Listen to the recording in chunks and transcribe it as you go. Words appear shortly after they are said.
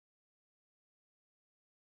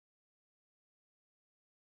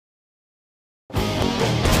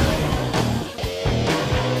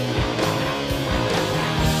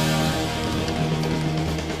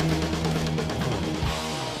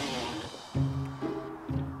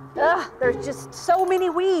Ugh, there's just so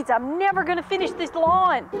many weeds. I'm never gonna finish this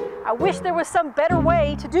lawn. I wish there was some better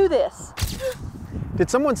way to do this.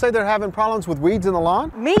 Did someone say they're having problems with weeds in the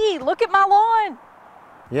lawn? Me, look at my lawn.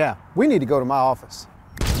 Yeah, we need to go to my office.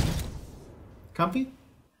 Comfy?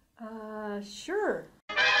 Sure.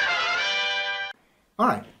 All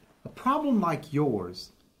right, a problem like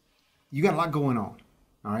yours, you got a lot going on,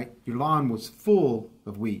 all right? Your lawn was full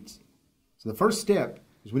of weeds. So the first step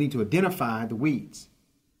is we need to identify the weeds,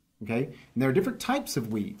 okay? And there are different types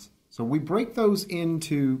of weeds. So we break those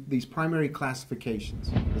into these primary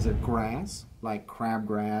classifications. Is it grass, like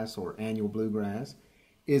crabgrass or annual bluegrass?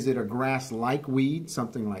 Is it a grass-like weed,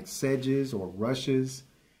 something like sedges or rushes?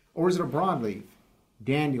 Or is it a broadleaf,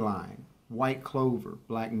 dandelion, white clover,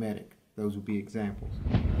 black medic? Those would be examples.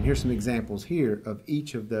 And here's some examples here of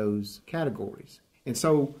each of those categories. And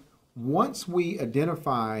so once we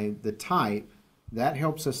identify the type, that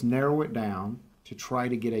helps us narrow it down to try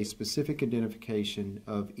to get a specific identification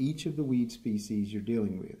of each of the weed species you're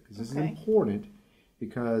dealing with. Because this is important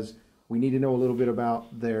because we need to know a little bit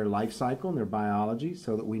about their life cycle and their biology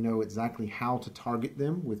so that we know exactly how to target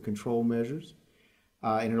them with control measures.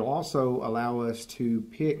 And it'll also allow us to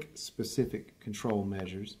pick specific control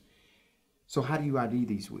measures. So how do you ID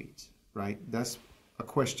these weeds, right? That's a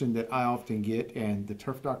question that I often get, and the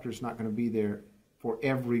turf doctor is not going to be there for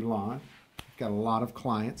every lawn. I've got a lot of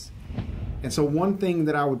clients. And so one thing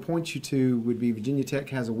that I would point you to would be Virginia Tech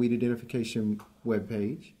has a weed identification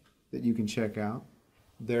webpage that you can check out.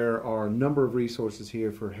 There are a number of resources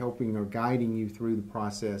here for helping or guiding you through the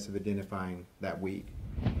process of identifying that weed.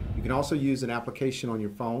 You can also use an application on your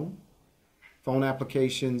phone. Phone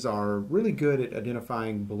applications are really good at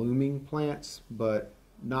identifying blooming plants, but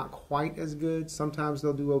not quite as good. Sometimes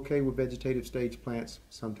they'll do okay with vegetative stage plants,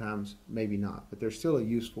 sometimes maybe not, but they're still a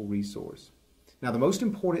useful resource. Now, the most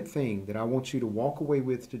important thing that I want you to walk away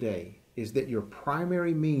with today is that your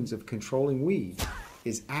primary means of controlling weeds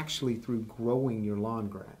is actually through growing your lawn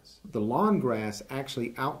grass. The lawn grass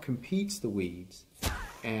actually outcompetes the weeds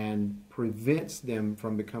and prevents them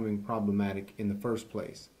from becoming problematic in the first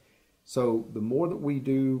place. So the more that we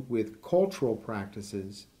do with cultural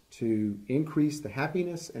practices to increase the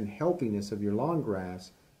happiness and healthiness of your lawn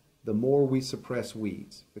grass, the more we suppress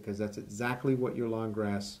weeds, because that's exactly what your lawn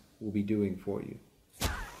grass will be doing for you.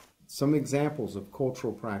 Some examples of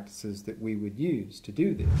cultural practices that we would use to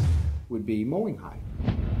do this would be mowing height.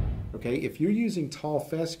 Okay, if you're using tall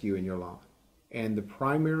fescue in your lawn and the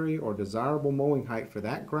primary or desirable mowing height for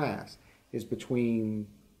that grass is between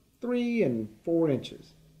 3 and 4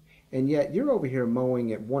 inches, and yet you're over here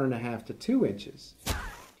mowing at 1.5 to 2 inches,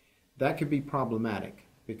 that could be problematic,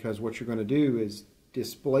 because what you're going to do is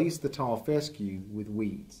displace the tall fescue with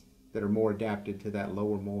weeds that are more adapted to that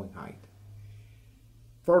lower mowing height.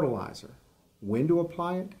 Fertilizer, when to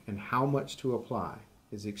apply it and how much to apply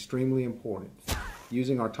is extremely important.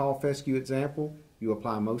 Using our tall fescue example, you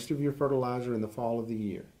apply most of your fertilizer in the fall of the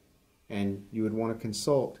year, and you would want to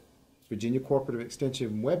consult Virginia Cooperative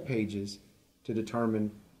Extension web pages to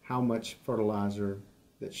determine how much fertilizer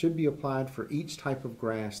that should be applied for each type of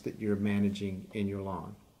grass that you're managing in your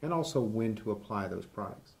lawn, and also when to apply those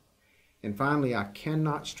products. And finally, I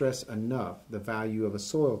cannot stress enough the value of a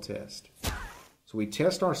soil test. So we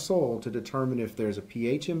test our soil to determine if there's a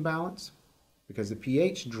pH imbalance, because the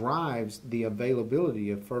pH drives the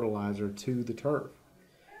availability of fertilizer to the turf.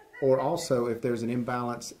 Or also if there's an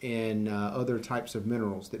imbalance in other types of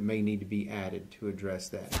minerals that may need to be added to address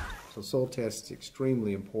that. So soil test is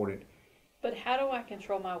extremely important. But how do I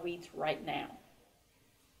control my weeds right now?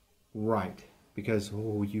 Right, because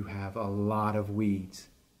you have a lot of weeds.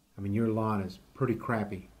 I mean, your lawn is pretty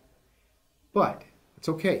crappy. But it's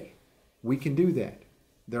okay. We can do that.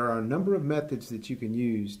 There are a number of methods that you can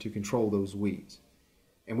use to control those weeds.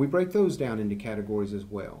 And we break those down into categories as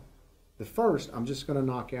well. The first, I'm just going to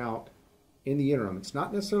knock out in the interim. It's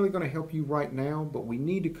not necessarily going to help you right now, but we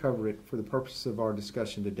need to cover it for the purposes of our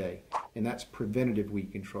discussion today. And that's preventative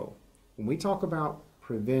weed control. When we talk about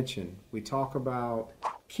prevention, we talk about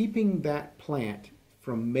keeping that plant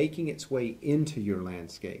from making its way into your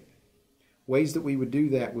landscape. Ways that we would do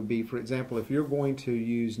that would be, for example, if you're going to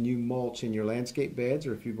use new mulch in your landscape beds,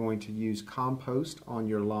 or if you're going to use compost on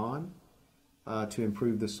your lawn to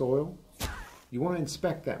improve the soil, you want to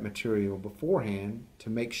inspect that material beforehand to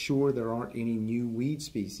make sure there aren't any new weed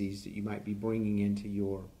species that you might be bringing into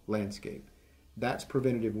your landscape. That's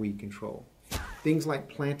preventative weed control. Things like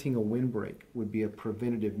planting a windbreak would be a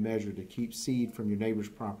preventative measure to keep seed from your neighbor's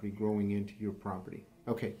property growing into your property.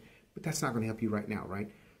 Okay, but that's not going to help you right now, right?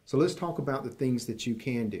 So let's talk about the things that you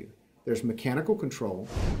can do. There's mechanical control.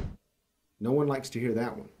 No one likes to hear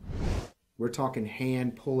that one. We're talking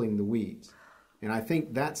hand pulling the weeds. And I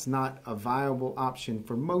think that's not a viable option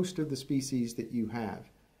for most of the species that you have,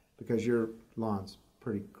 because your lawn's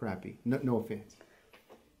pretty crappy. No offense.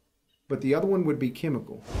 But the other one would be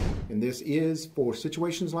chemical. And this is, for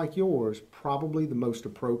situations like yours, probably the most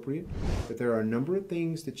appropriate. But there are a number of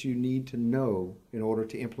things that you need to know in order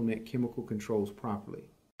to implement chemical controls properly.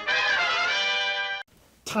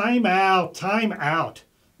 Time out, time out.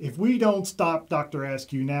 If we don't stop Dr.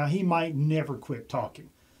 Askew now, he might never quit talking.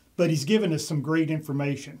 But he's given us some great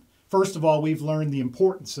information. First of all, we've learned the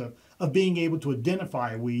importance of being able to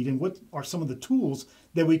identify a weed and what are some of the tools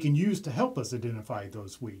that we can use to help us identify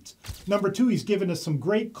those weeds. Number two, he's given us some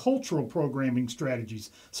great cultural programming strategies,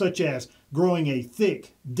 such as growing a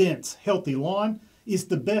thick, dense, healthy lawn is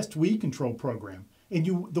the best weed control program.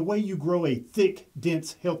 And the way you grow a thick,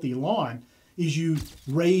 dense, healthy lawn is you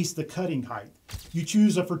raise the cutting height. You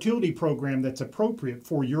choose a fertility program that's appropriate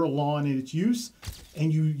for your lawn and its use,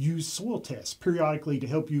 and you use soil tests periodically to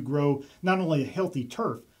help you grow not only a healthy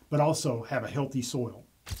turf, but also have a healthy soil.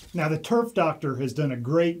 Now, the turf doctor has done a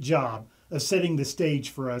great job of setting the stage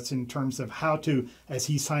for us in terms of how to, as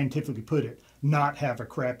he scientifically put it, not have a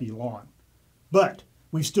crappy lawn. But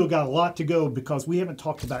we've still got a lot to go because we haven't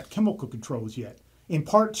talked about chemical controls yet. In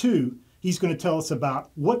part two, he's going to tell us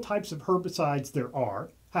about what types of herbicides there are,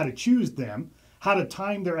 how to choose them, how to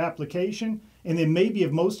time their application, and then maybe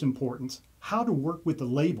of most importance, how to work with the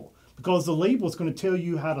label. Because the label is going to tell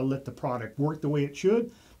you how to let the product work the way it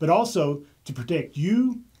should, but also to protect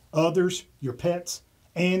you, others, your pets,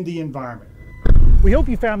 and the environment. We hope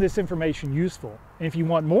you found this information useful. And if you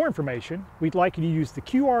want more information, we'd like you to use the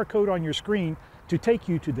QR code on your screen to take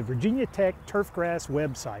you to the Virginia Tech Turfgrass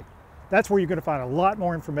website. That's where you're going to find a lot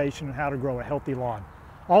more information on how to grow a healthy lawn.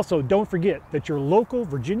 Also, don't forget that your local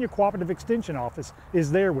Virginia Cooperative Extension Office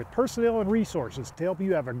is there with personnel and resources to help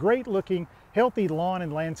you have a great looking, healthy lawn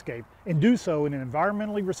and landscape, and do so in an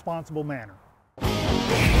environmentally responsible manner.